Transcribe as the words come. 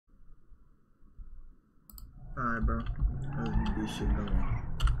Alright, bro. Let's get this shit going.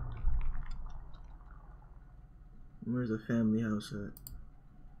 Where's the family house at?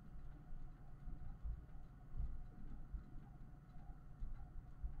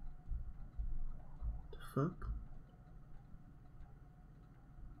 The fuck?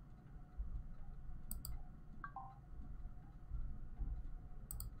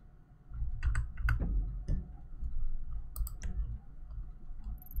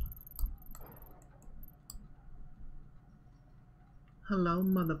 Hello,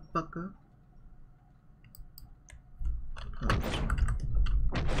 motherfucker.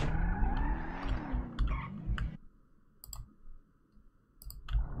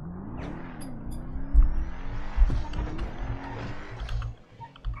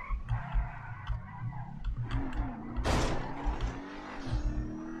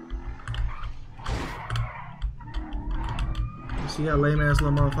 See that lame ass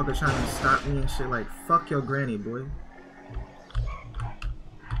little motherfucker trying to stop me and shit? Like, fuck your granny, boy.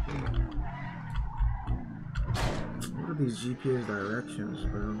 Look at these GPS directions,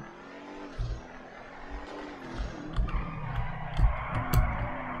 bro.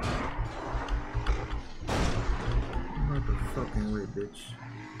 I'm out the fucking way, bitch.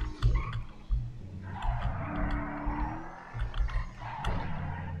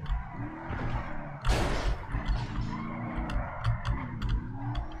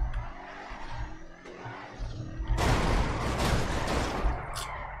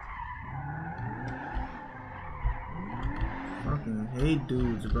 Hate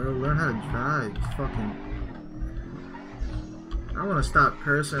dudes, bro. Learn how to drive. Fucking. I want to stop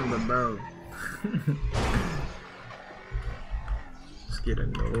cursing, but bro. Just get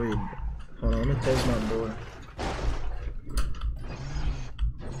annoyed. Hold on, let me close my door.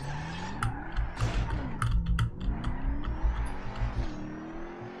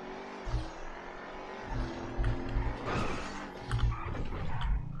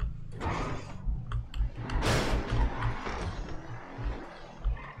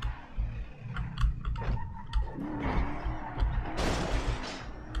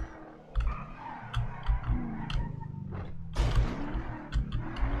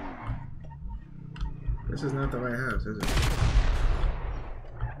 This is not the right house, is it?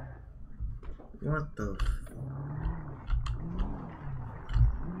 What the f...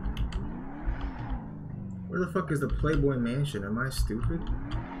 Where the fuck is the Playboy Mansion? Am I stupid?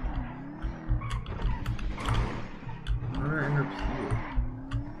 How did I end up here?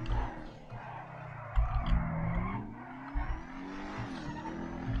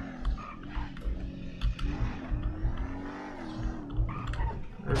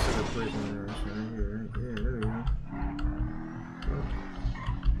 This is the Playboy Mansion right here, right? Yeah, there we go.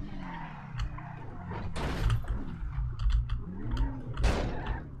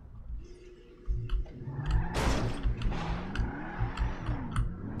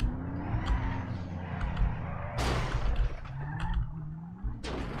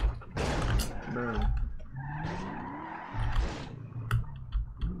 Bro.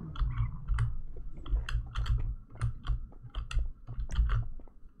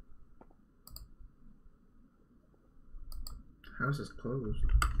 House is closed.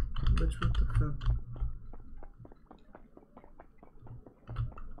 Bitch, what the fuck?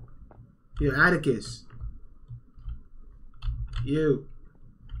 Yo, Atticus. You.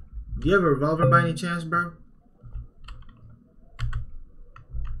 Do you have a revolver by any chance, bro?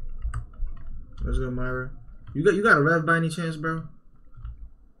 Let's go, Myra. You got a rev by any chance, bro?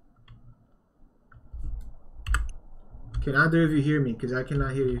 Can either of you hear me? Because I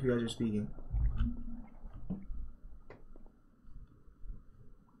cannot hear you if you guys are speaking.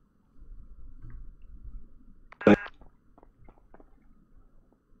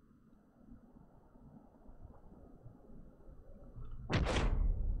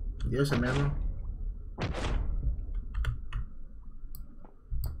 Yes, a memo.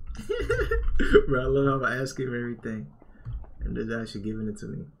 Bro, I love how I ask him everything and just actually giving it to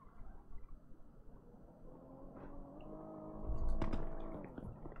me.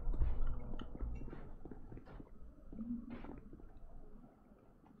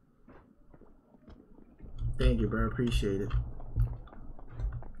 Thank you, bro. Appreciate it.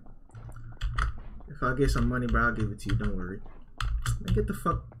 If I get some money, bro, I'll give it to you. Don't worry. Man, get the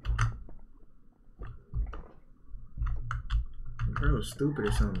fuck. Bro, stupid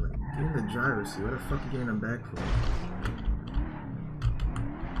or something. Like, get in the driver's seat. What the fuck you getting in the back for?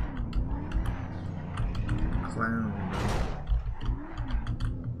 Clown, bro.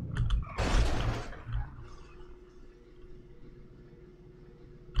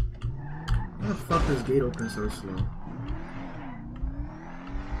 How the fuck this gate open so slow?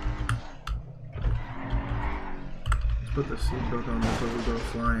 Put the seatbelt on before we go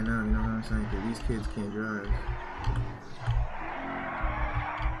flying out, you know what I'm saying? Because these kids can't drive.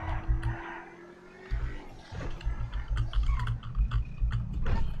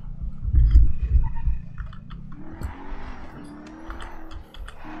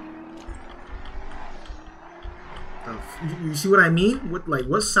 You see what I mean?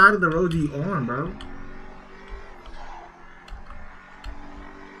 What side of the road are you on, bro?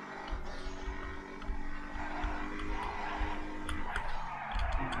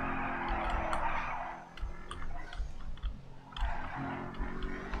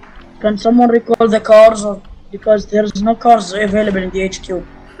 Can someone recall the cars, or because there's no cars available in the HQ?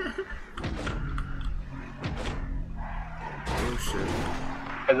 Oh shit.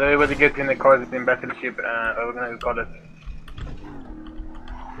 As everybody get in the cars in battleship, we're gonna call it.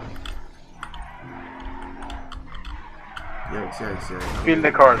 Yes. Fill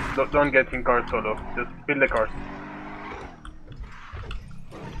the cars. Don't get in cars solo. Just fill the cars.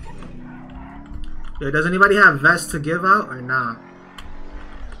 Yeah, does anybody have vests to give out or nah?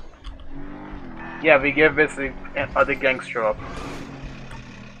 Yeah, we give this if other gangs show up.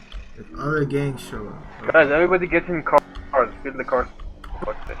 If other gangs show up. Okay. Guys, everybody get in cars. Fill the cars.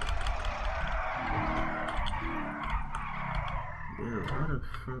 What's this? Dude, how the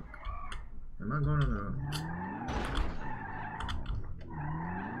fuck? Am I going to the...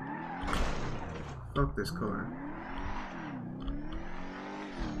 Fuck this car.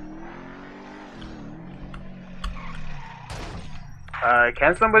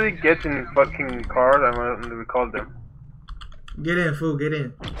 Can somebody get in fucking car? I'm gonna recall them. Get in, fool, get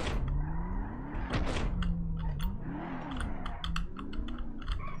in.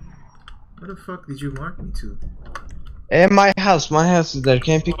 Where the fuck did you mark me to? My house is there.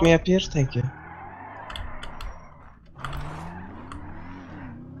 Can you pick me up here? Thank you.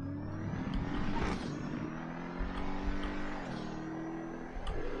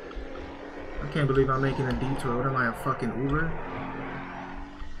 I can't believe I'm making a detour. What am I, a fucking Uber?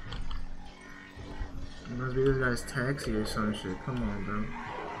 It must be this guy's taxi or some shit. Come on, bro.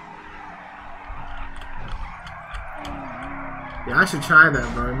 Yeah, I should try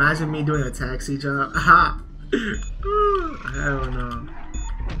that, bro. Imagine me doing a taxi job. Ha! Hell no.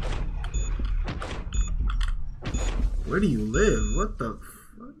 Where do you live? What the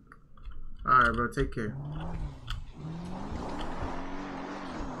fuck? Alright, bro. Take care.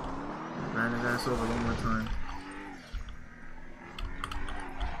 Ran his ass over one more time.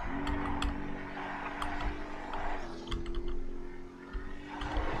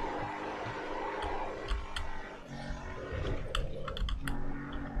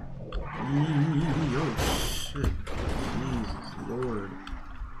 Oh shit. Jesus Lord.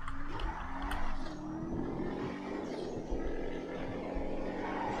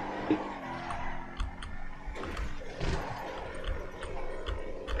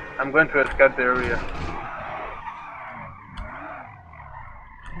 I'm going to escape the area.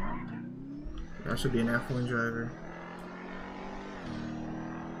 That should be an F1 driver.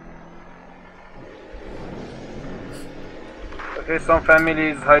 Okay, some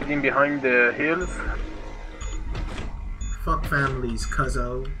families hiding behind the hills. Fuck families,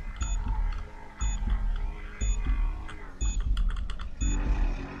 cuzzo.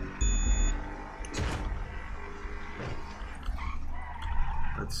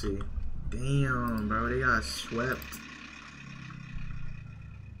 Let's see. Damn, bro, they got swept.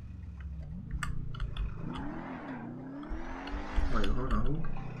 Wait, hold on, who?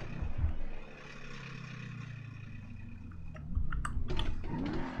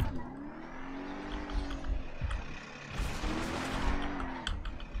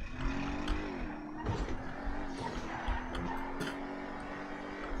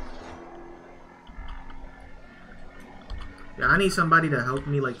 Yeah, I need somebody to help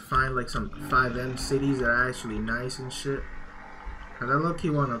me like find like some 5M cities that are actually nice and shit. Cause I low-key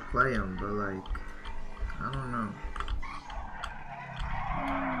wanna play them, but like, I don't know.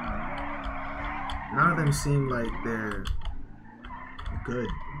 None of them seem like they're good.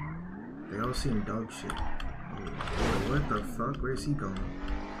 They all seem dog shit. Oh, what the fuck? Where's he going?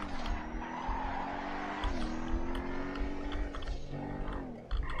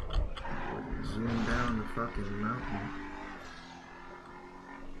 Zoom down the fucking mountain.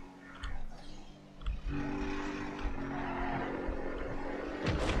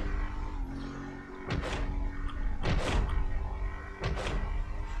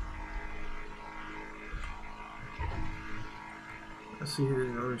 Let's see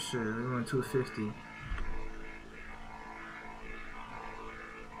here. Oh shit, we're going 250.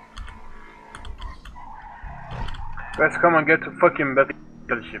 Guys, come and get to fucking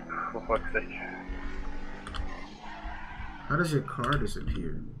battleship, for fuck's sake. How does your car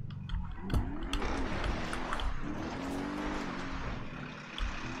disappear?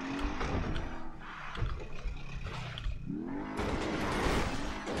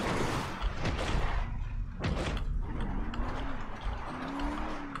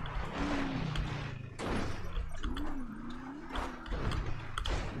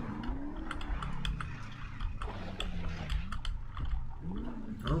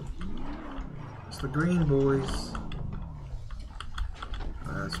 Oh, it's the green boys.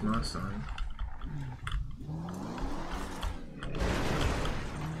 That's my son.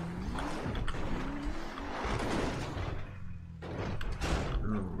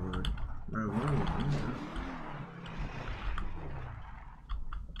 Oh Lord. Bro, what are you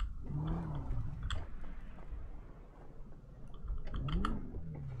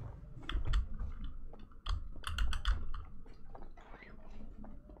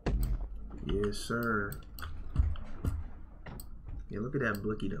doing? Yes, sir. Yeah, look at that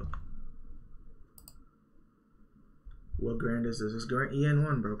blicky though. What grand is this? It's grand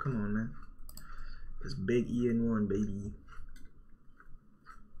EN1, bro. Come on, man. It's big EN1, baby.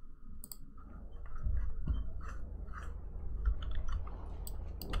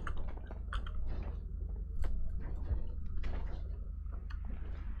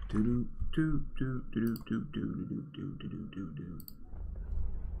 Do do do do do do do do do do do do.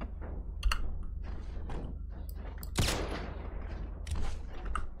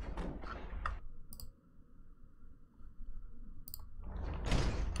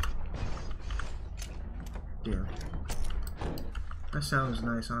 Yeah. That sounds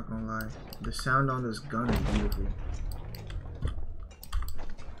nice, I'm not gonna lie. The sound on this gun is beautiful.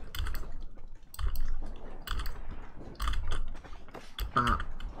 Bop.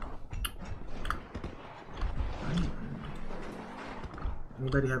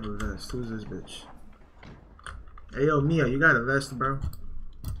 Anybody have a vest? Who's this bitch? Hey yo, Mia, you got a vest, bro?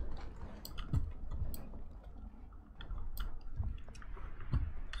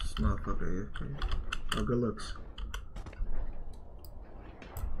 This motherfucker, yeah. Oh, good looks.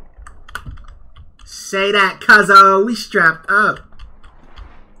 Say that, cuzzo. We strapped up.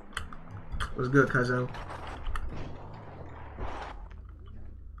 What's good, cuzzo?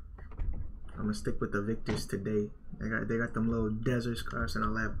 I'm gonna stick with the victors today. They got them little desert scarves and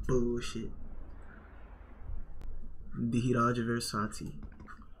all that bullshit. Dhiraj Versati.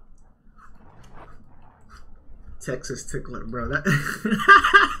 Texas Tickler, bro. That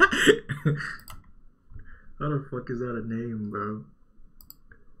how the fuck is that a name, bro?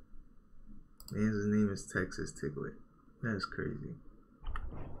 Man's name is Texas Tickler. That's crazy.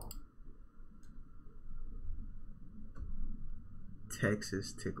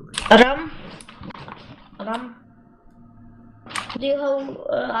 Texas Tickler. Ram? Do you have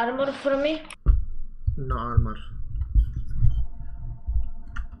armor for me? No armor.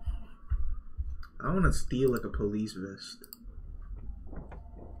 I wanna steal like a police vest.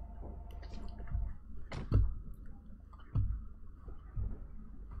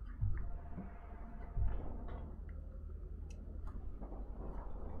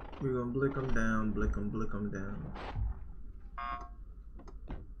 We're gonna blick them down, blick them down.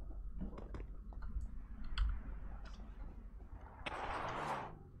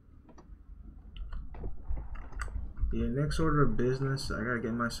 Yeah, next order of business, I gotta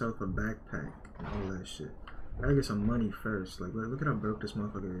get myself a backpack and all that shit. I gotta get some money first. Like, look at how broke this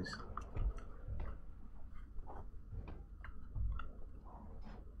motherfucker is.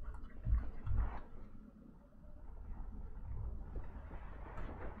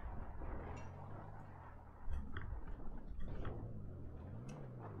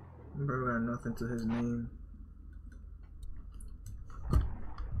 Bro got nothing to his name.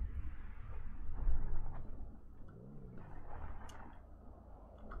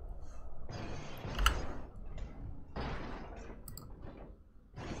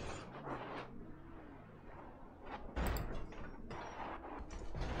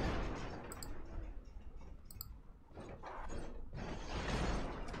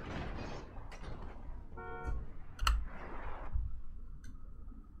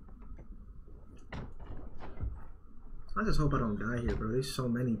 I just hope I don't die here, bro. There's so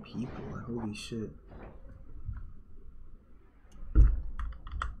many people. Like, holy shit.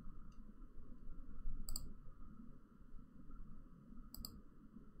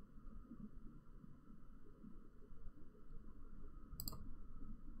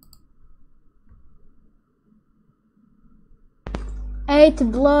 Eight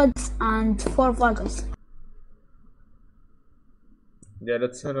bloods and 4 Vargas. Yeah,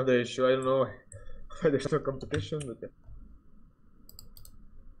 that's another issue. I don't know why there's no competition, but yeah.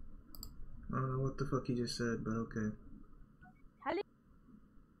 I don't know what the fuck he just said, but okay.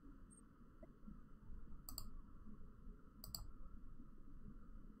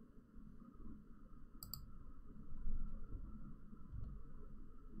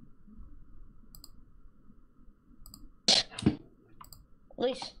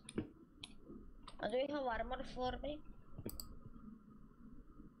 Please. Do you have armor for me?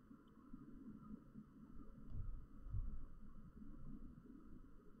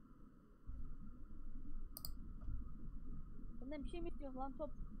 Senden bir şey mi istiyorsun lan top?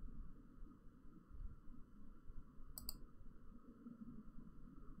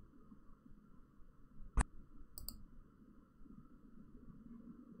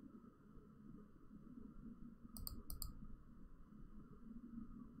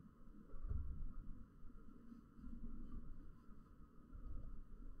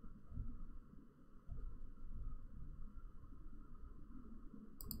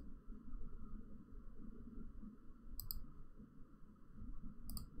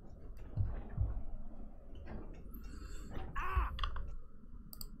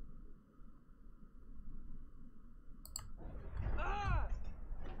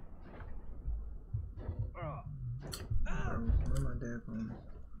 Where my dad phone?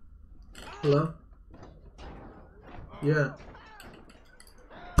 Hello? Yeah.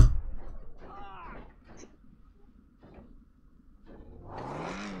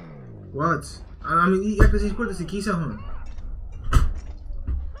 What? I mean, ya que se escuta se quisa, huh?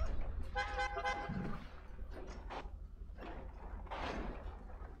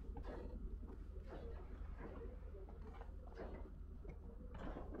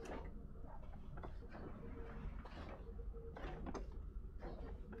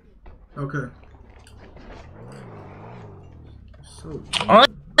 Okay. So.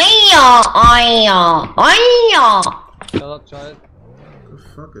 Shut up, child. What the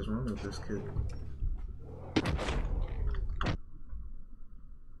fuck is wrong with this kid?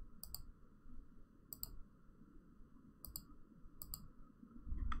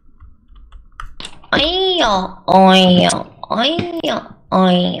 We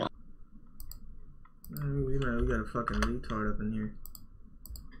got a fucking retard up in here.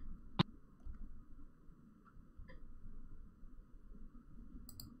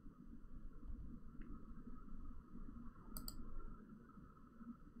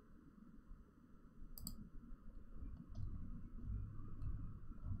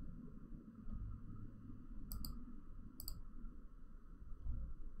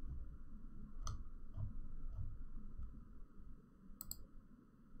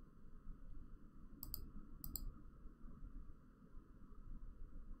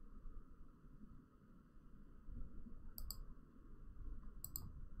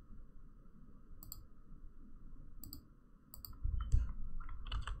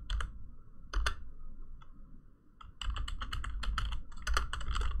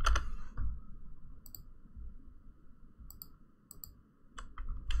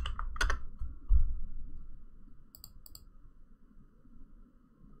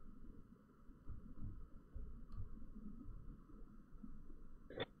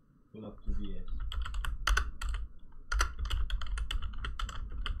 Pull up to the edge.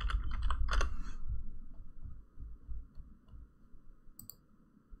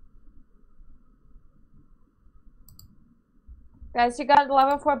 Guys, you got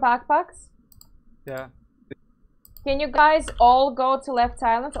level 4 backpacks? Yeah. Can you guys all go to left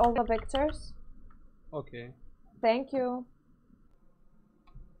island, all the victors? Okay. Thank you.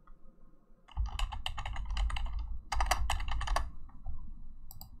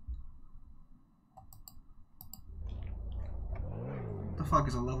 What the fuck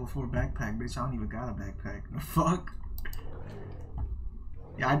is a level 4 backpack, bitch? I don't even got a backpack. The fuck?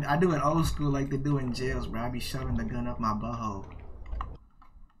 Yeah, I do it old school like they do in jails, bro. I be shoving the gun up my butthole.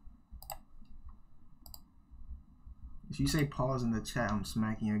 If you say pause in the chat, I'm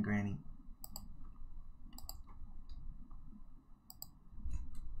smacking your granny.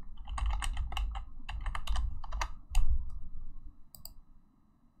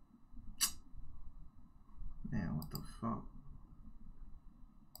 Man, what the fuck?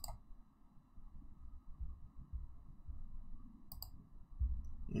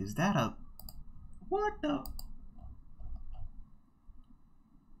 Is that a... What the...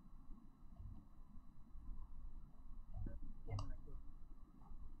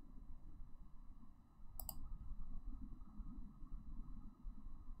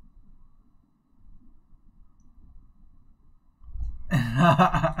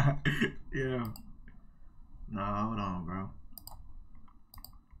 Yeah. Nah, hold on, bro.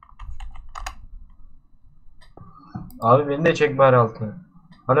 Abi beni de çek bari altına.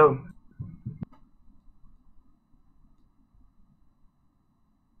 Alo.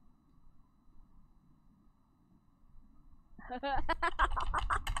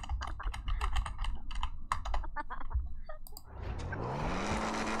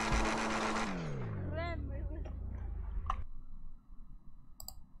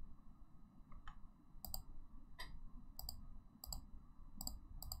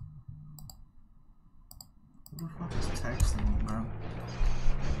 Who the fuck is texting me, bro?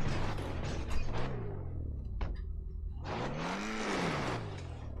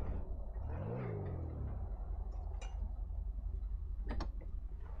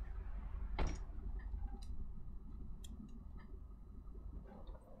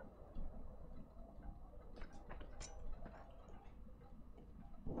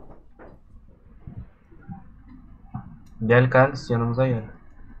 Gel Kans yanımıza gel.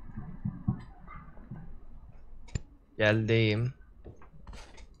 Geldim.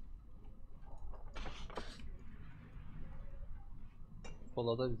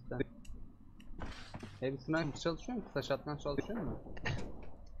 Polada bizden. Hepsinden çalışıyor mu? Kısa şattan çalışıyor mu?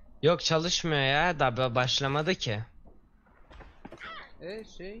 Yok çalışmıyor ya. Daha başlamadı ki.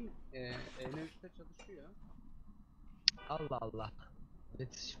 En-üstte çalışıyor. Allah Allah.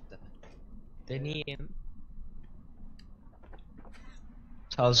 İletişimde. Deneyeyim.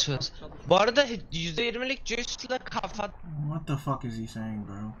 Çalışıyoruz. Bu arada %20'lik juice'la kafa... What the fuck is he saying,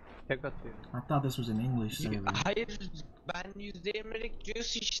 bro? Tek atıyor. I thought this was an English server. Hayır, ben %20'lik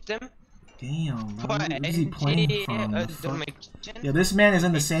juice içtim. Damn, bro. Bu Where's he playing from? The fuck? öldürmek için. Yeah, this man is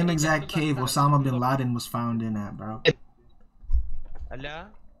in the same exact cave Osama bin Laden was found in at, bro. Alo?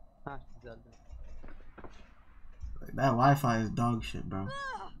 Ha güzeldi. That Wi-Fi is dog shit, bro.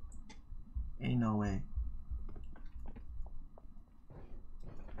 Ain't no way.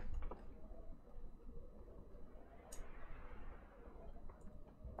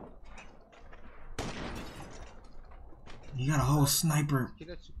 You got a whole sniper.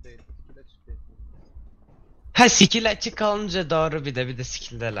 Skill açık değil. Skill açık değil. Ha skill açık olunca doğru bir de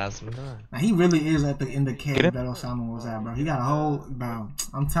skill de lazım değil mi? Now, he really is in the cave that Osama was at, bro. He got a whole, bro.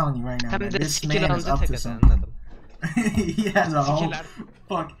 I'm telling you right now, Hem man, de this skill man is olunca up to tek something. anladım. He has a whole Skiller.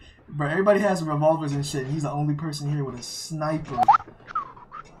 fuck, bro. Everybody has revolvers and shit. He's the only person here with a sniper.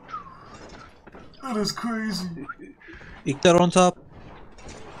 That is crazy. Victor on top.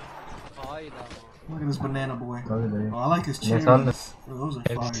 Hayda. Look at this banana boy. Öyle. Oh, I like his cherries. sandın? Oh, those are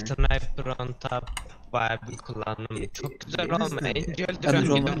Evet, fire. sniper on top. Bayağı bir kullandım. Çok güzel What is olma. that? Angel Hadi duran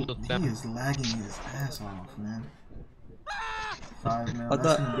Roma. gibi He lootluyorum. is lagging his ass off, man. 5 mil. Ada-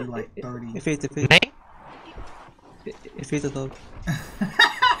 That's gonna be like 30. F8 Ne? F8 at abi.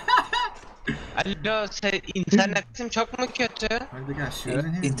 Alo, internetim çok mu kötü? Why they got shoes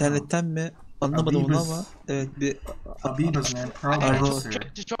in here? İnternetten mi? Anlamadım onu Habib's- ama evet bir Habib's, man. Pearl Ay, Bounce. çok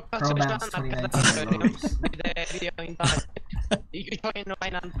kötü, çok Pearl kötü. Şu an Bounce arkadaşlar 2019 söylüyorum. lows. Bir de bir oyunda 2-3 oyunu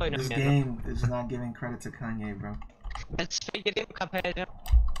aynı anda This oynamıyorum. game is not giving credit to Kanye, bro. Ben size gireyim kapayacağım.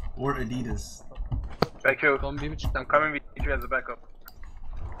 Or Adidas. Back you. Son 1.5 I'm coming with you as a backup.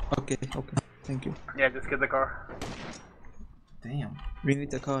 okay. Thank you. Yeah, just get the car. Damn. We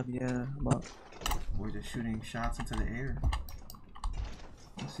need a car, yeah. But We're just shooting shots into the air.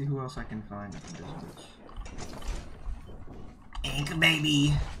 Let's see who else I can find up in this bitch. Ink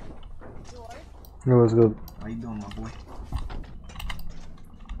baby. It was good. How you doing, my boy?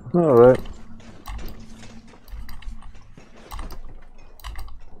 Alright.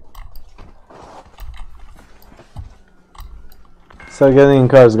 Start getting in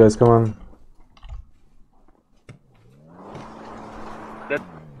cars, guys, come on.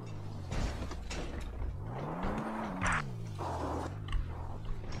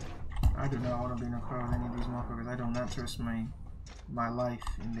 I do not want to be in a car with any of these motherfuckers. I do not trust my life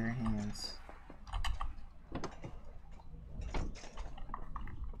in their hands.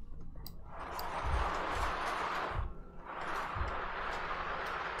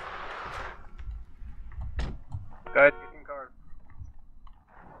 Guys, get in cars.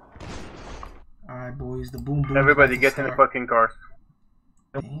 Alright, boys, the boom boom. Everybody get in the fucking cars.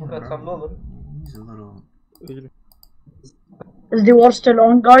 Damn, Baksam ne bro. olur? He's a little. Is the war still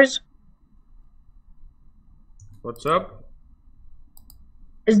on, guys? What's up?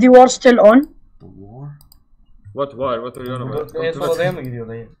 Is the war still on? The war? What war? What are you on about? En son odaya mı gidiyor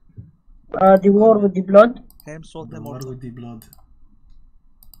dayı? The war with the blood? hem sol The hem war orta. with the blood.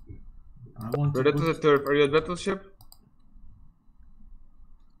 I want We're to at the put... turf. Are you at battleship?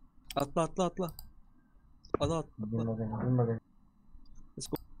 Atla. Ada at. Bilmeden. Let's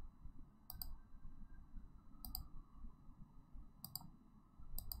go.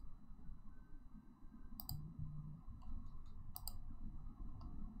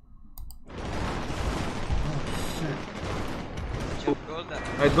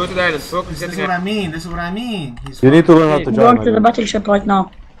 Alright, go to the island. Focus This is getting what I mean. This is what I mean. He's You need to learn how I'm going to the battleship right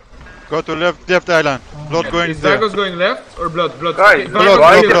now. Go to left island. Blood going Is there. Vagos going left or blood? Blood. Guys, Vagos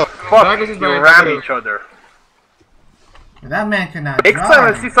why is the here. fuck Vagos is you behind ram Vagos. each other? That man cannot Next time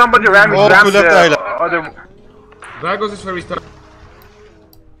I see drive. somebody ramming Oh, ram to left the island. other... Vagos is where we start.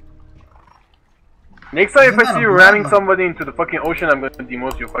 Next time if Isn't I that see a you blood ramming line? somebody into the fucking ocean, I'm gonna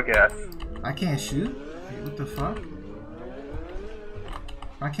demote your fucking ass. I can't shoot? Wait, what the fuck?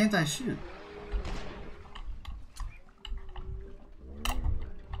 Why can't I shoot?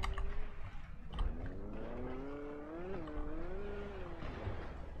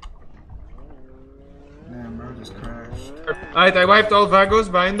 Damn, bro, just crashed. Alright, I wiped all Vagos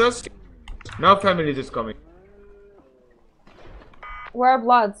behind us. Now families is coming. Where are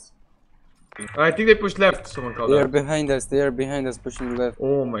Bloods? I think they pushed left, someone called They are out. behind us. They are behind us, pushing left.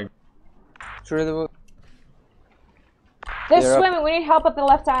 Oh my. Through the They're They're up. swimming. We need help at the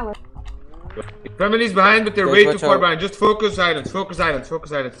left island. Families behind, but they're Guys, way too watch far out. behind. Just focus islands, focus islands,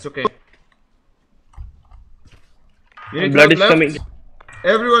 focus islands. It's okay. You need Blood help is left? coming.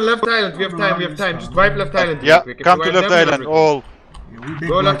 Everyone left island, we have time, we have time. Just wipe left island. Yeah, quick. If come you to wipe left them, island, everything. all. Yeah, we big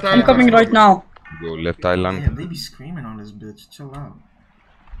Go black left flag. island. I'm coming right now. Go left island. Damn, they be screaming on this bitch. Chill out.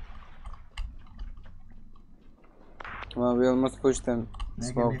 Well, we almost pushed them.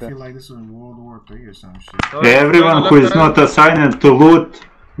 Making Smoke me them. feel like this was World War III or some shit. Alright, Everyone go who left is island. not assigned to loot,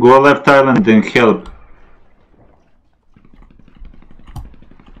 go left island and help.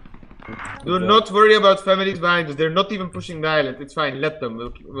 Do not worry about families behind us. They're not even pushing the island. It's fine. Let them.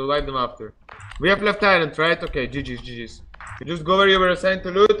 We'll wipe them after. We have left island, right? Okay, GG's, GG's. You just go where you were assigned to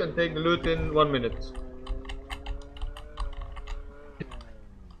loot and take the loot in 1 minute.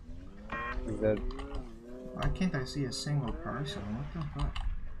 Is that Why can't I see a single person? What the fuck?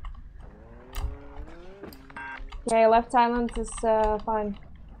 Okay, left island is fine.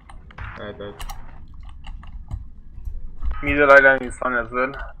 Alright. Middle island is fun as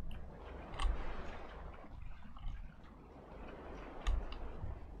well.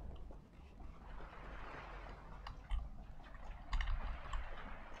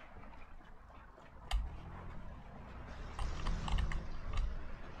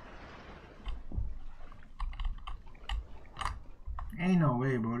 Ain't no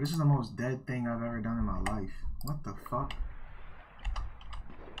way, bro. This is the most dead thing I've ever done in my life. What the fuck?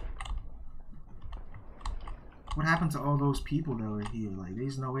 What happened to all those people that were here? Like,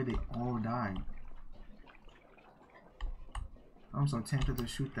 there's no way they all died. I'm so tempted to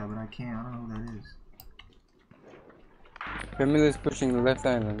shoot that, but I can't. I don't know who that is. family is pushing the left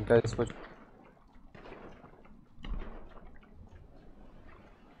island, guys? Watch.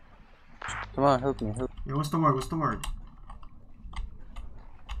 Come on, help me, help. Yo, what's the word? What's the word?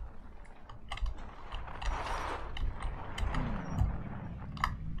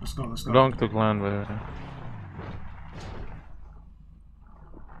 Let's go, let's go. Long to land, but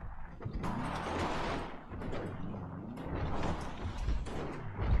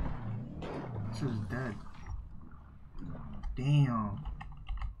This is dead. Damn.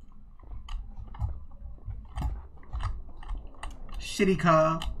 Shitty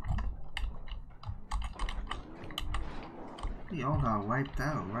cub. They all got wiped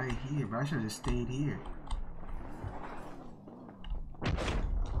out right here, bro. I should have just stayed here.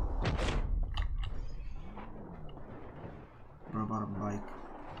 Bro bought a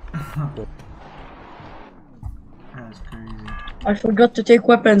bike. That's crazy. I forgot to take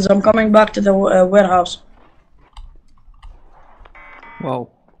weapons. I'm coming back to the warehouse. Wow.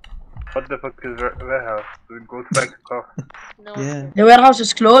 What the fuck is warehouse? We go back to car. No Yeah. one cares. The warehouse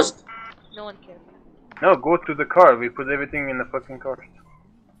is closed. No one cares. No, go to the car. We put everything in the fucking car.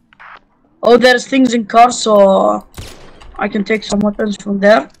 Oh, there's things in cars, so I can take some weapons from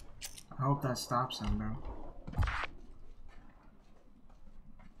there. I hope that stops him, bro.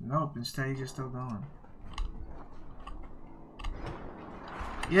 Nope, instead he's just still going.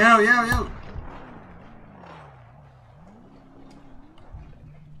 Yo, yo, yo!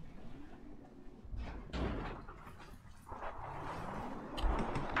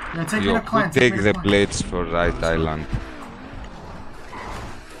 Yeah, take Yo, me to who client. take me to the client. plates for right island?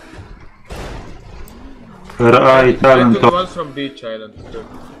 Right I island. took ones from beach island. Too.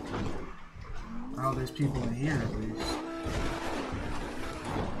 Oh, there's people in here at least.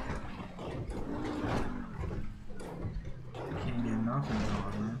 Can't get nothing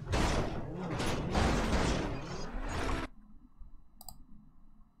dog, man.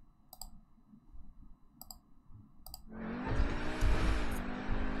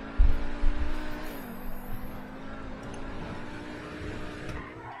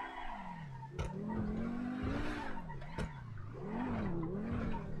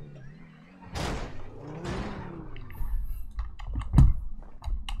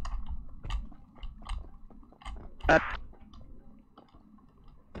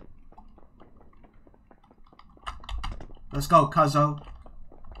 Let's go, cuzzo.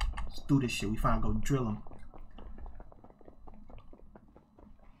 Let's do this shit. We finna go drill him.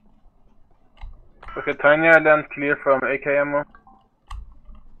 Okay, Tiny Island clear from AK ammo.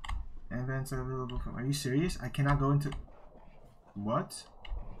 Events are available from. Are you serious? I cannot go into. What?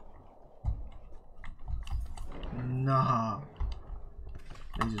 Nah.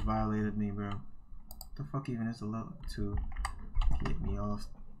 They just violated me, bro. What the fuck even is the level to get me off?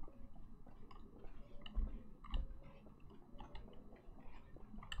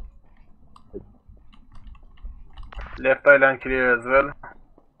 Left island clear as well.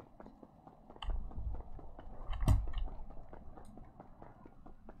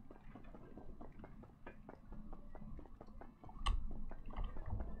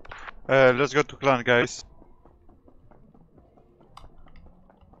 Let's go to clan, guys.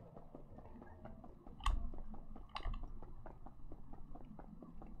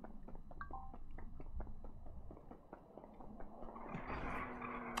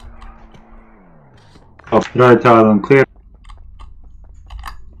 Right island clear.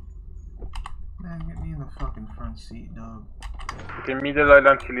 Man, get me in the fucking front seat, dog. Okay, middle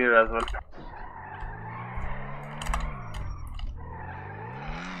island clear as well.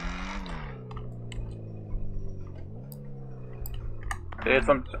 There's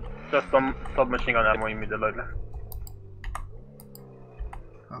just some submachine gun ammo in middle island.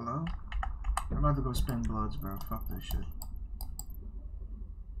 Hello? I'm about to go spend bloods, bro. Fuck this shit.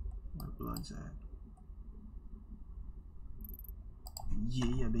 Where blood's at?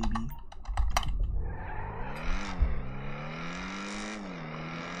 Yeah, baby.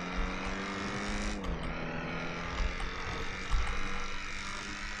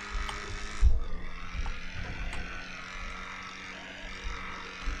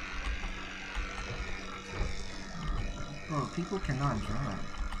 Bro, people cannot drive.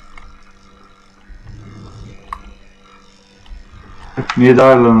 Mid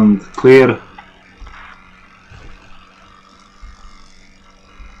island clear.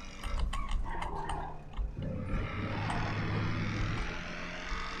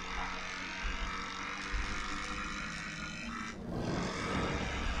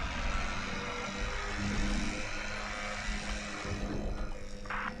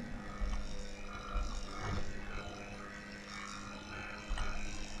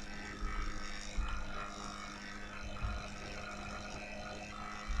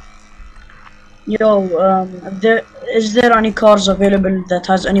 Yo, is there any cars available that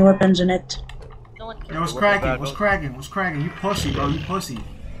has any weapons in it? Yo, what's cracking? What's cracking? What's cracking? You pussy, bro. You pussy.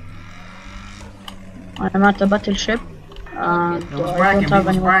 I'm at the battleship. Yo, I what's cracking? don't have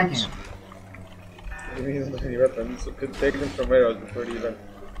What's any weapons. He doesn't have any weapons, so could take them from warehouse before the event.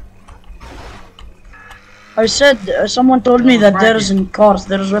 I said, someone told me that there isn't cars,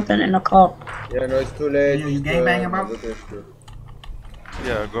 there is weapon in a car. Yeah, no, it's too late. Yo, you gangbanging, bro?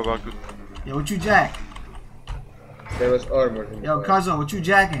 Yeah, go back to... Yo, what you jack? There was armor in the Yo, Cuzzo, what you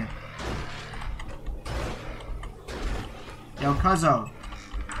jacking? Yo, Cuzzo.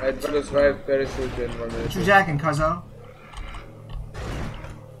 I had minus 5 parachute in 1 minute. What you jacking, Cuzzo?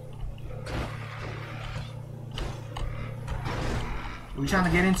 What you trying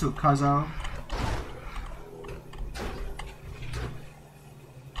to get into, Cuzzo?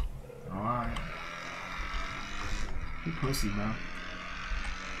 Alright. You pussy, bro.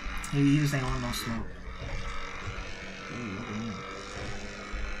 He just ain't want no smoke. Ooh, look at him.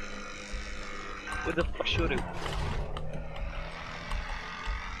 Who the fuck shooting?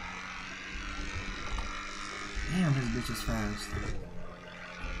 Damn, this bitch is fast.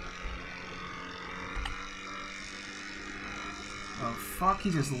 Oh fuck, he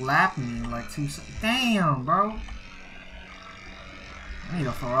just lapped me in like 2 seconds. Damn, bro. I need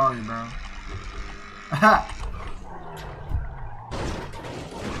a Ferrari, bro. Aha!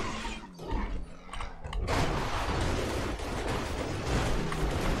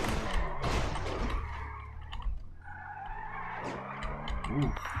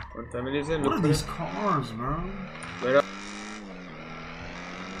 What time it is in? What are these cars, bro? Wait up.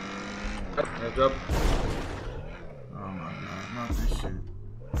 Heads up. Oh my god, not this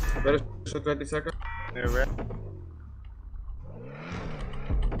shit. Better shoot 20 seconds. Where?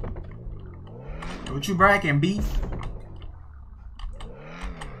 What you bragging, B?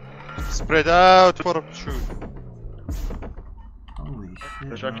 Spread out for shoot. Holy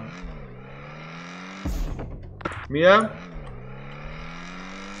shit, bro. Mia?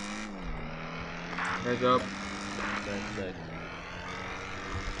 Heads up. Nice.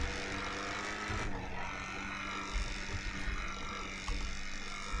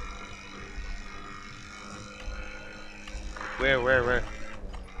 Where?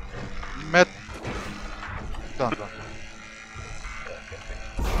 Met. Done.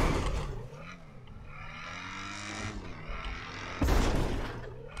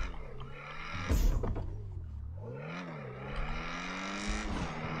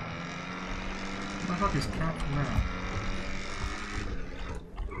 fuck is cat? Man.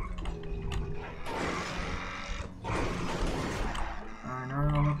 Alright, now I'm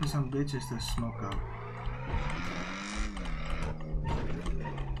gonna look for some bitches to smoke up.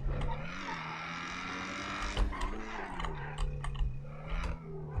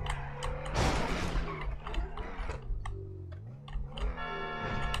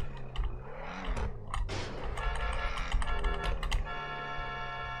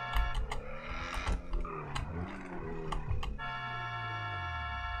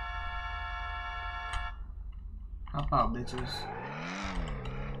 Hop out, bitches.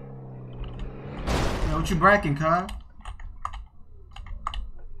 Yo, what you bracking, cuz?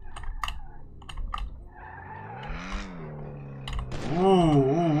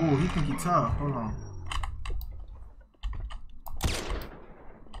 Oh, he think he tough. Hold on.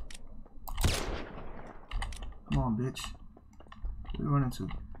 Come on, bitch. What you running to?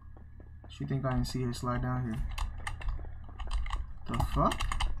 She think I didn't see her slide down here. The fuck?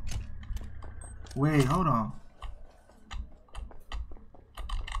 Wait, hold on.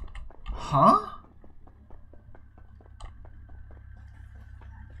 Huh?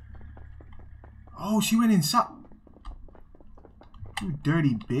 Oh, she went inside. You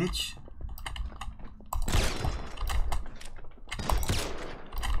dirty bitch.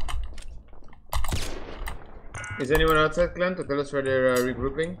 Is anyone outside clan to tell us where they're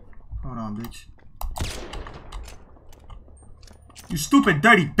regrouping? Hold on, bitch. You stupid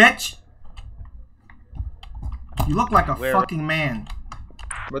dirty bitch. You look like a fucking man.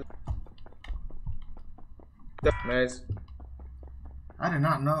 But nice. I did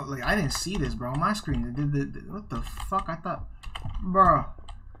not know. Like, I didn't see this, bro. On my screen, what the fuck? I thought, bro.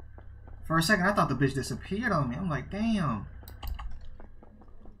 For a second, I thought the bitch disappeared on me. I'm like, damn.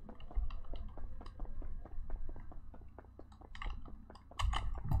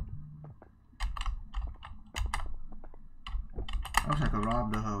 I wish I could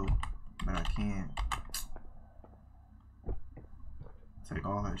rob the hoe, but I can't. Take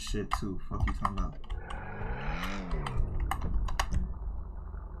all her shit too. Fuck you talking about?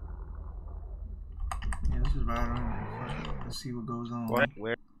 Yeah, let's just ride around. Let's see what goes on. What?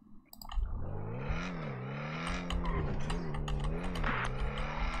 Where?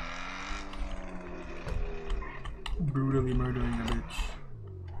 Brutally murdering the bitch.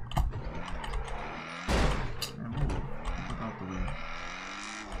 Man, move. Fuck out the way.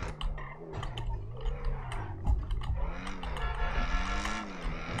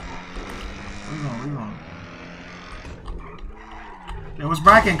 Where you going? Where you going? Yo, what's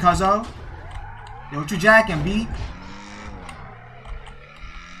bracking, cuzzo? Yo, what you jacking, B?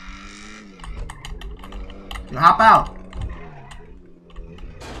 Yo, hop out.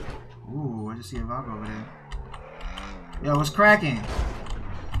 Ooh, I just see a Vago over there. Yo, what's cracking?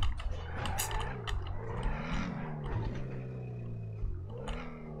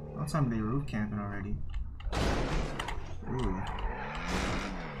 Don't tell me they roof camping already. Ooh.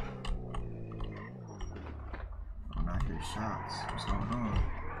 Oh, now I hear shots. What's going on?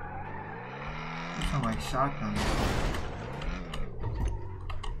 They sound like shotguns.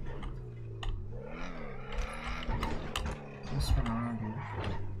 Let's spin around here.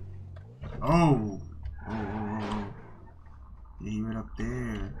 Oh! Oh. Yeah, he went up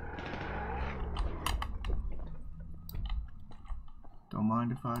there. Don't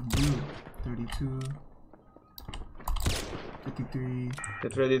mind if I do. 32. 53.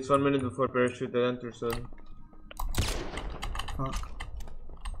 Get ready, it's 1 minute before parachute that enters, so. Fuck.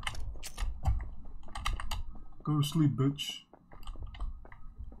 Go to sleep, bitch.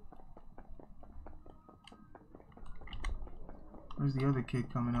 Where's the other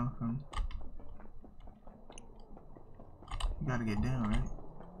kid coming out from? You gotta get down, right?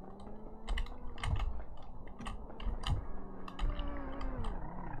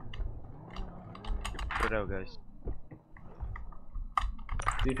 Get out, guys.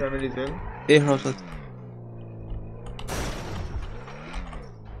 3 families in. A house.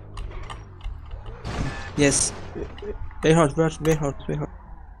 Yes. Warehouse.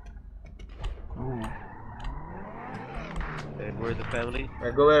 Oh. And where's the family?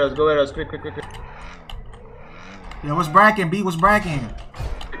 Alright, go warehouse, quick. Yeah, what's bracking, B? What's bracking?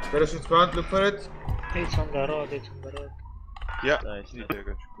 Parachute front, look for it. It's on the road, Yeah, nice.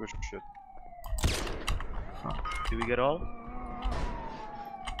 good shit. Did we get all?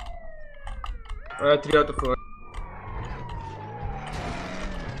 3 out of 4.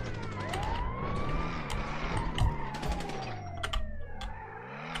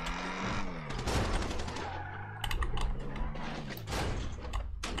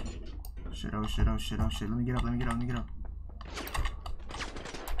 Oh shit. Let me get up.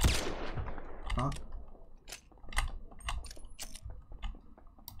 Fuck.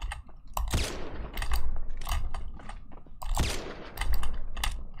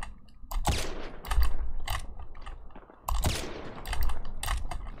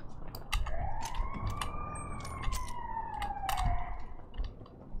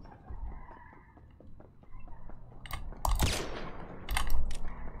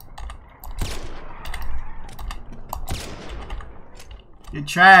 Get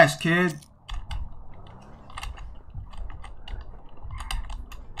trashed, kid.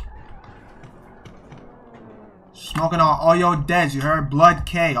 Smoking on all your deads, you heard? Blood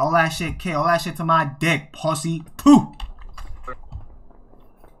K. All that shit K. All that shit to my dick, pussy. Pooh!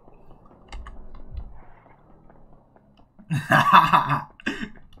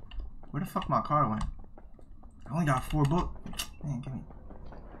 Where the fuck my car went? I only got 4 bullets. Man, give me.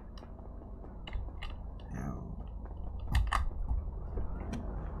 Yo.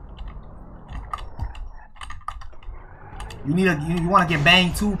 You wanna get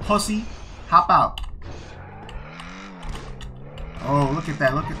banged too, pussy? Hop out. Oh, look at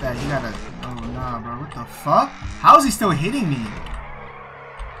that, look at that. He got a. Oh, nah, bro. What the fuck? How is he still hitting me?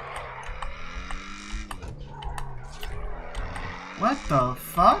 What the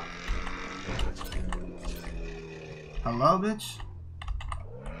fuck? Hello, bitch?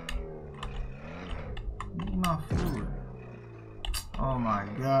 Give me my food. Oh my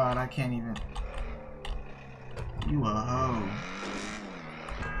god, I can't even. You a hoe.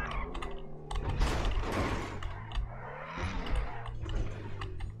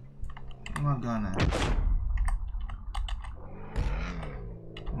 Where my gun at?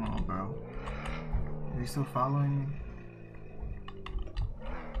 Come on, bro. Are they still following me?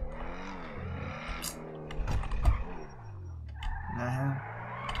 Is that him?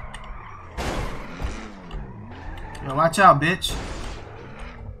 Yo, watch out, bitch.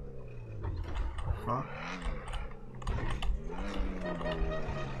 Fuck.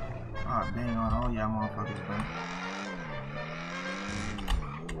 Ah, dang on all y'all motherfuckers, bro.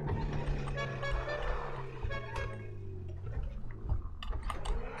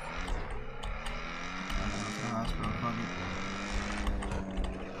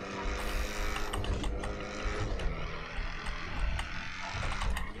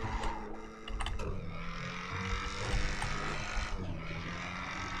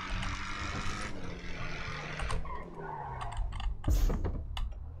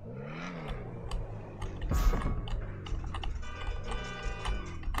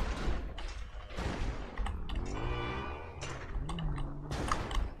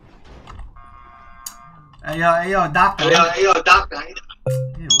 Hey yo, doctor. Hey yo, doctor.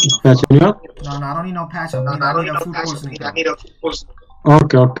 Patching you up? No, I don't need no patch up. I need a food poisoning.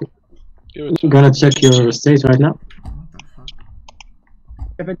 Okay, okay. I'm gonna check your state right now.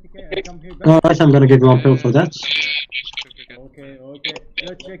 Alright, I'm gonna give you 1 pill for that. Okay.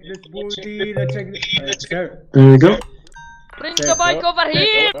 Let's check this booty. Let's check this. Sir. There you go. Bring the bike over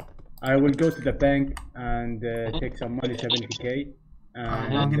here! I will go to the bank and take some money, 70k.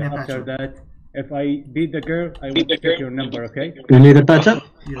 And after that, if I beat the girl, I will take your number, okay? You need a patch up?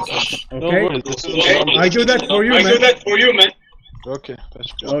 Yes. Okay? I do that for you, man. Okay.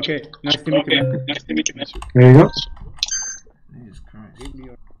 Okay. Nice to meet you, man. There you go. Jesus Christ.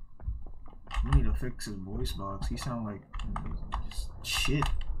 We need to fix his voice box. He sounds like just shit.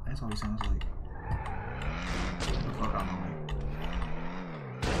 That's all he sounds like. Get the fuck out of my way.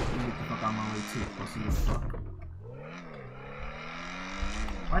 You get the fuck out of my way too. Pussy as fuck.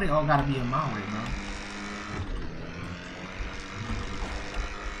 Why they all gotta be in my way, bro?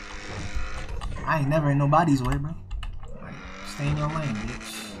 I ain't never in nobody's way, bro. Like, stay in your lane,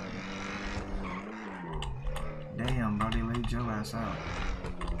 bitch. Damn, bro, they laid your ass out.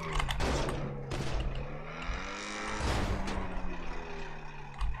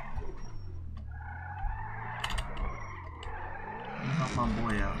 Let me help my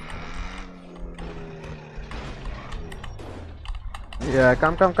boy out. Yeah,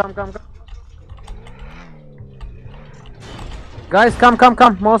 come. Guys, come.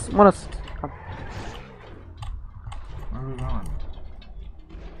 Monos, come. Where are we going?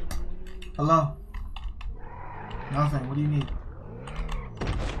 Hello? Nothing, what do you need?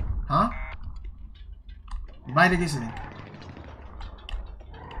 Huh? Bayra gitsin.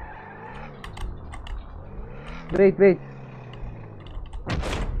 Wait.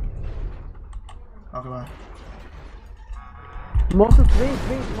 Okay, bye. Moses, wait,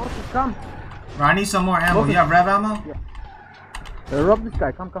 Moses, come. Bro, I need some more ammo. Moses. You have rev ammo? Yeah. Rob this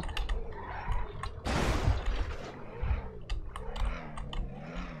guy, come.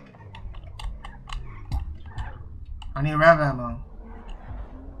 I need rev ammo.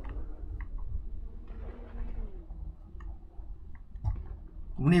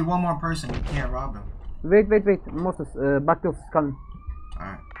 We need one more person. We can't rob him. Wait. Moses, Bakos is coming.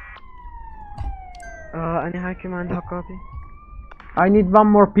 Alright. Any high command, how copy? I need one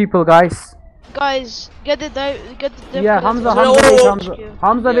more people, guys. Guys, get the Yeah, Hamza,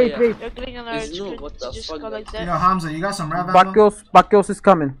 wait. You're getting on our screen to just go like that. Yo, Hamza, you got some rev ammo? Bakos is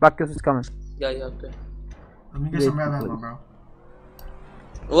coming. Yeah, okay. Let me get some rev ammo, bro.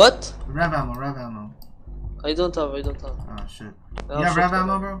 What? Rev ammo, rev ammo. I don't have. Oh shit. You have rev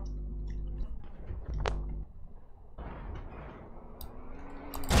ammo, bro?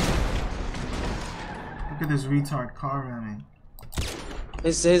 Look at this retard car ramming.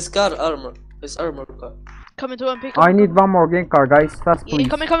 His car armor. His armor car. Coming to MP. I need one more gang car, guys. Fast, Yeah, please.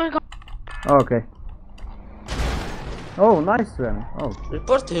 coming. Okay. Oh, nice one. Oh.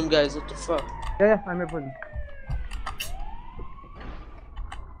 Report him, guys. What the fuck? Yeah, I'm reporting.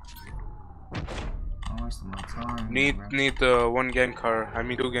 I'm wasting my time. Need one gang car. I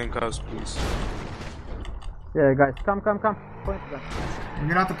mean 2 gang cars, please. Yeah, guys, come. Point to them.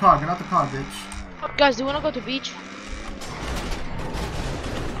 Get out the car, bitch. Guys, do you wanna go to beach?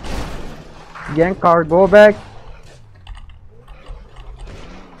 Gang car, go back.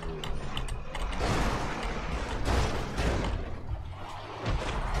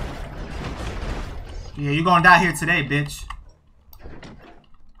 Yeah, you gonna die here today, bitch.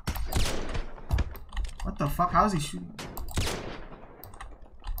 What the fuck? How is he shooting?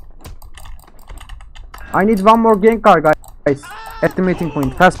 I need one more gang car, guys. At the meeting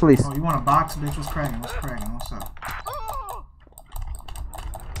point. Fast, please. Oh, you want a box, bitch? What's cracking? What's up?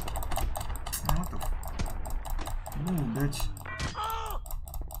 Man, what the fuck? Move, bitch.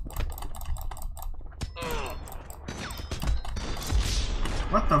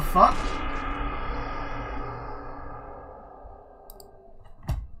 What the fuck?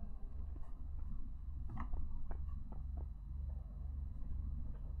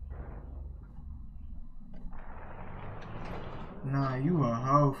 Nah, you a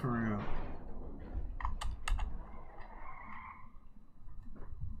hoe for real.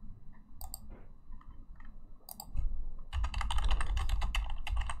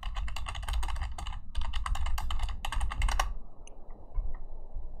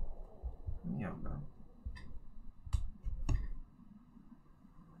 Yeah, bro.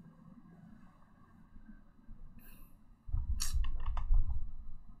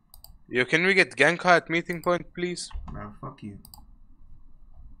 Yo, can we get gang car at meeting point, please? Bro, fuck you.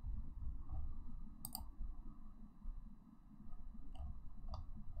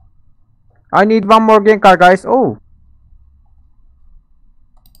 I need one more gang car, guys. Oh.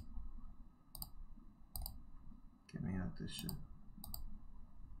 Get me out this shit.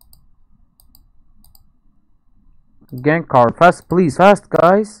 Gang car, fast, please. Fast,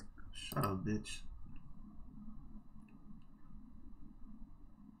 guys. Shut up, bitch.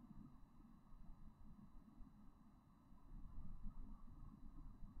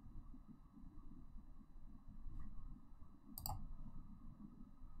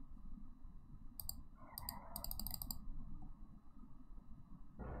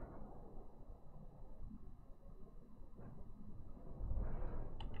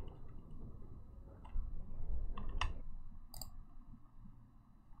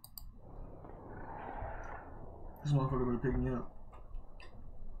 This motherfucker better pick me up.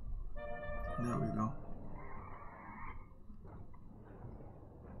 There we go.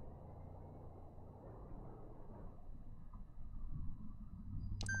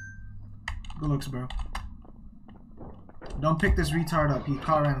 Good looks, bro. Don't pick this retard up. He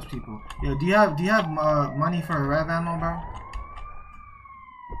car rams people. Yo, do you have money for rev ammo, bro?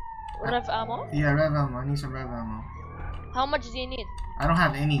 Rev ammo? Yeah, rev ammo. I need some rev ammo. How much do you need? I don't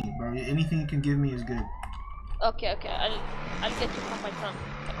have any, bro. Anything you can give me is good. Okay. I'll get you from my friend.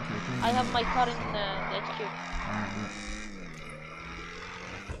 Okay, I have my car in the HQ. Alright, good.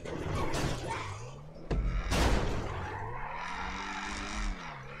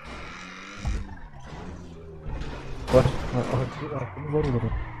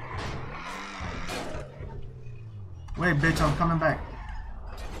 Wait, bitch, I'm coming back.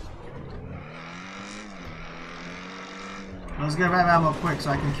 Let's get rev ammo quick so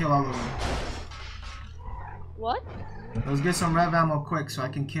I can kill all of them. What? Let's get some rev ammo quick so I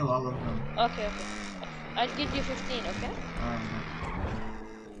can kill all of them. Okay. I'll give you 15, okay? Alright.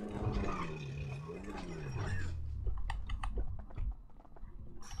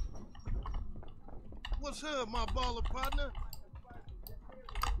 What's up, my baller partner?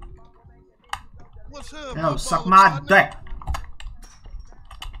 What's up, Yo, suck my dick.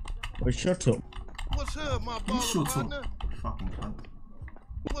 Oh, shut up. What's up, my baller Shut partner? up. Fucking cunt.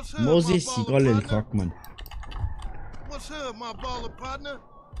 What's up, Moses my baller يقال partner? الفاكمان. What's up, my baller partner?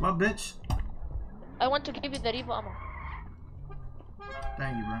 What, bitch? I want to give you the Revo ammo.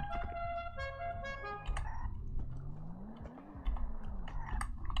 Thank you, bro.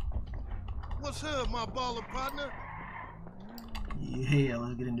 What's up, my baller partner? Yeah,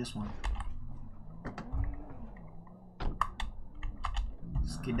 let's get in this one.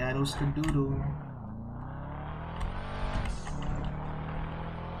 Skedaddle skadoodle.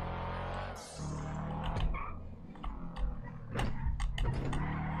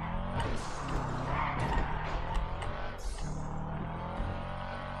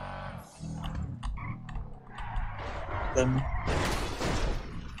 tell me.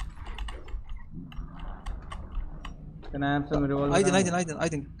 Can I have some revolver?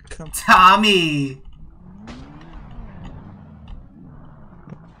 Aydın. Come. Tommy!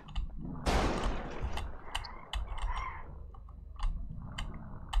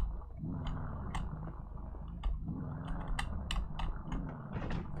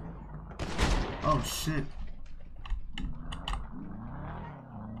 Oh shit.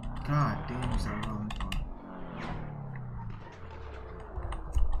 God damn, is that rolling for?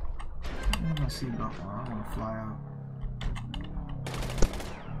 I'm gonna see about I wanna fly out.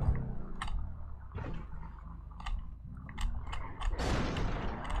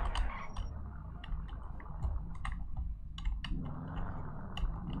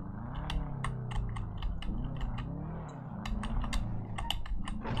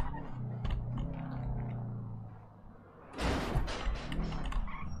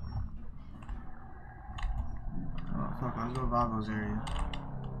 Fuck, let's go Vago's area.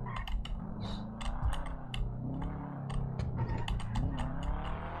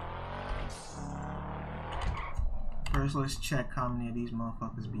 First, let's check how many of these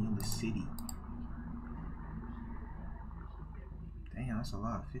motherfuckers be in the city. Damn, that's a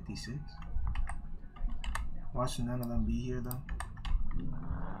lot. 56. Watch none of them be here though.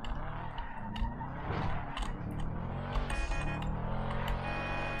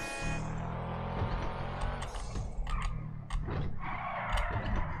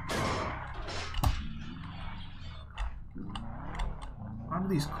 Why do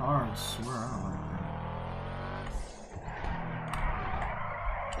these cars swear out like that?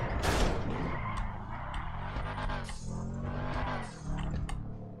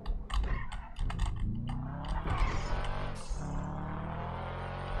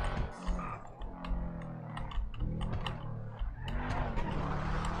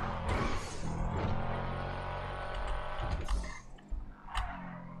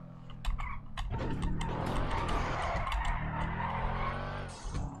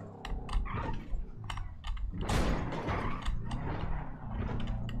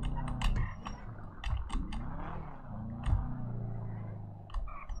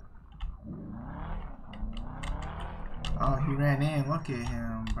 Oh, he ran in. Look at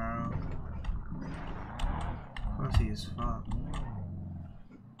him, bro. Pussy as fuck.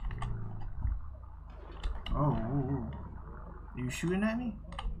 Oh, ooh, ooh. You shooting at me?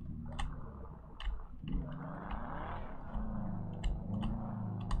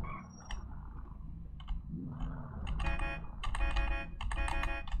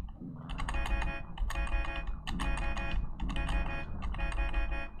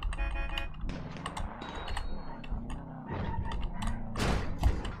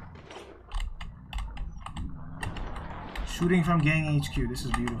 Shooting from Gang HQ. This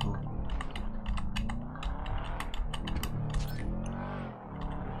is beautiful.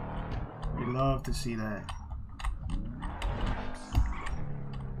 We love to see that.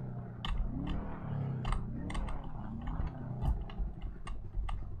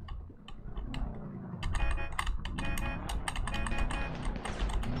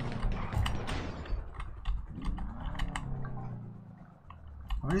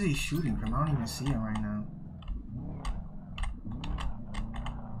 Where is he shooting from? I don't even see him right now.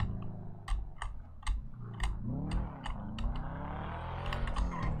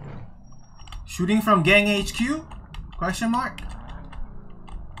 Shooting from Gang HQ? Question mark?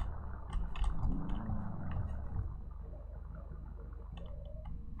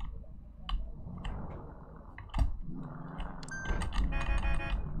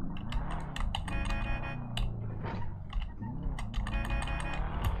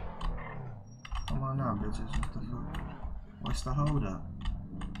 Come on now, bitches. What the fuck? What's the hold up?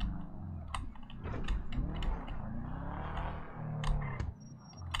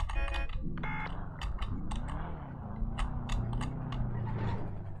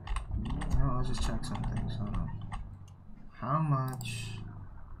 Let's just check some things. Hold on. How much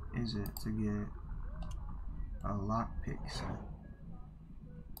is it to get a lockpick set?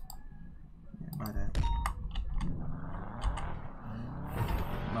 Yeah, buy that.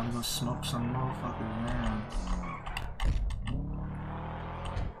 I'm gonna go smoke some motherfuckers, man.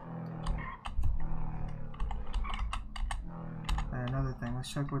 And another thing, let's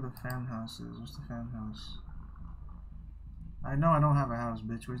check where the fan house is. What's the fan house? I know I don't have a house,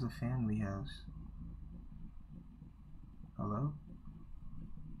 bitch. Where's the family house? Hello?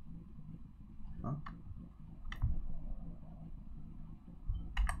 Fuck.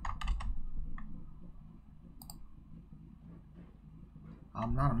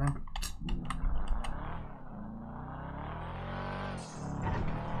 I'm not a member.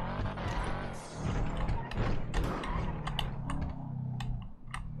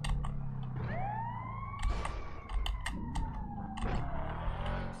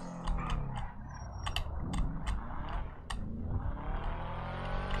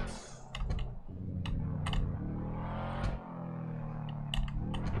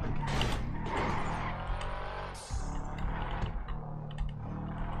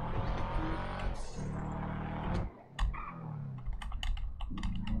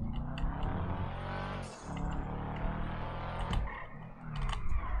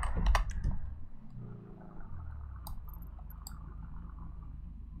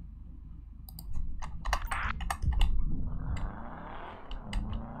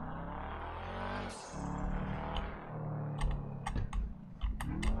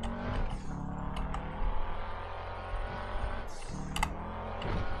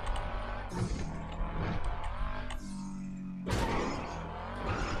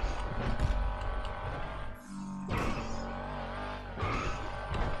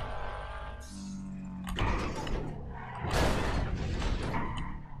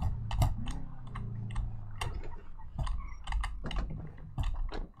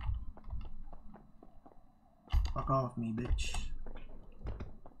 off me, bitch.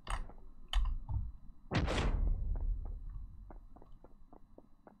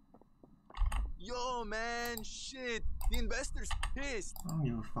 Yo, man, shit. The investor's pissed. I don't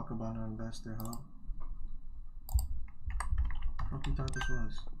give a fuck about an investor, huh? What the fuck you thought this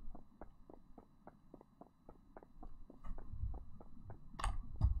was?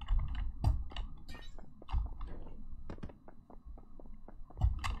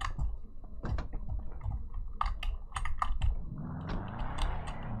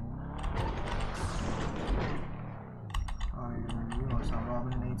 Oh, yeah, you gonna start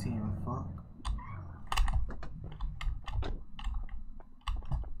robbing an ATM, fuck.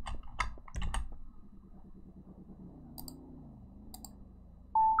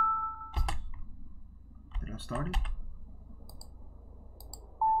 Did I start it?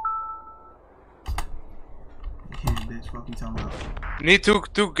 Yeah, bitch, fuck you talking about? Need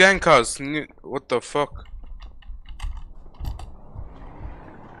two gang cars. What the fuck?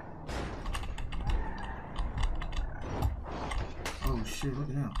 Oh shit, look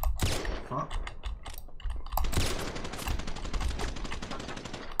at him. Fuck.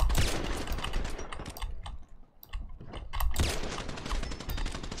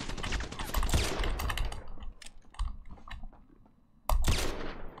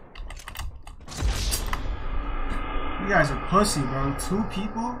 You guys are pussy, bro. 2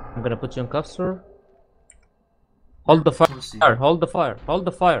 people? I'm gonna put you in cuffs, sir. Hold the fire. Pussy. Hold the fire. Hold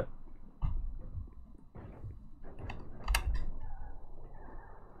the fire.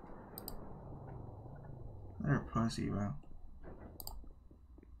 They're pussy, bro.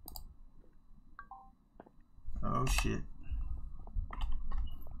 Oh shit.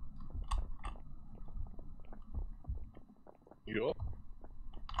 Yo.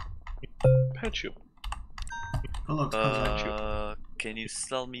 Patch you. Can you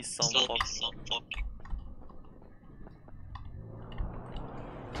sell me some fucking...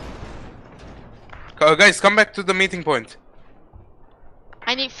 Guys, come back to the meeting point.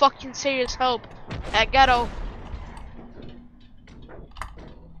 I need fucking serious help at ghetto.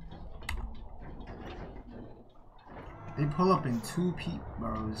 They pull up in 2 people,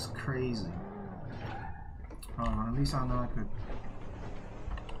 bro. It's crazy. Hold on, at least I know I could.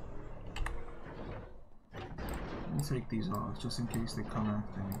 Let me take these off just in case they come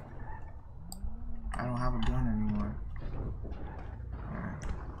after me. I don't have a gun anymore. Alright.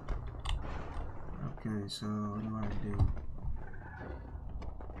 Okay, so what do I do?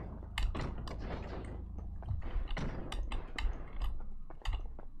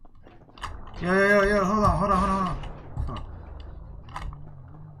 Yo, hold on. Fuck.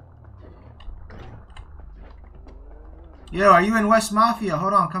 Yo, are you in West Mafia?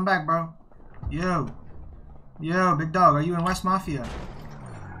 Hold on, come back, bro. Yo, big dog, are you in West Mafia?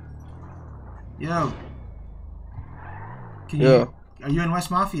 Yo. Are you in West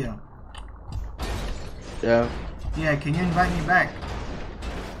Mafia? Yeah. Yeah, can you invite me back?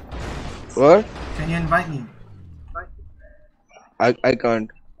 What? Can you invite me? I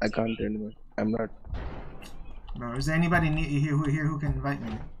can't anymore. I'm not. Bro, is there anybody here who can invite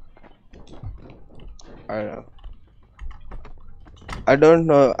me? I don't know. I don't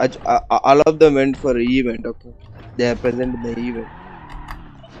know. All of them went for an event. Okay, they are present in the event.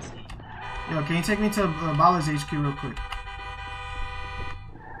 Yo, can you take me to Bala's HQ real quick?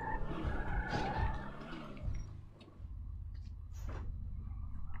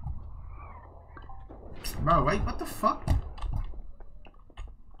 Bro, wait, what the fuck?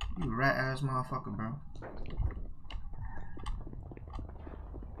 You rat ass motherfucker, bro.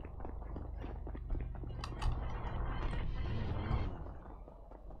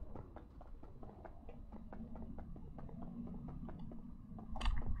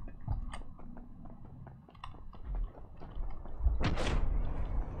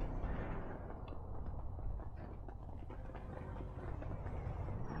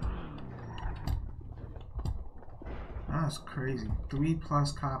 That's crazy.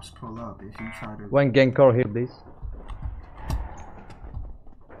 3+ cops pull up if you try to. One gang car here, please.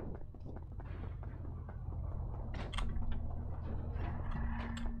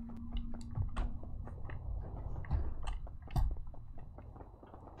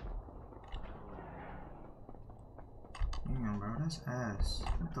 Damn, bro, that's ass.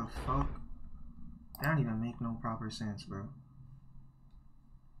 What the fuck? That don't even make no proper sense, bro.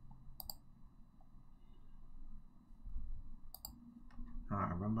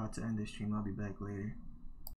 Alright, I'm about to end this stream. I'll be back later.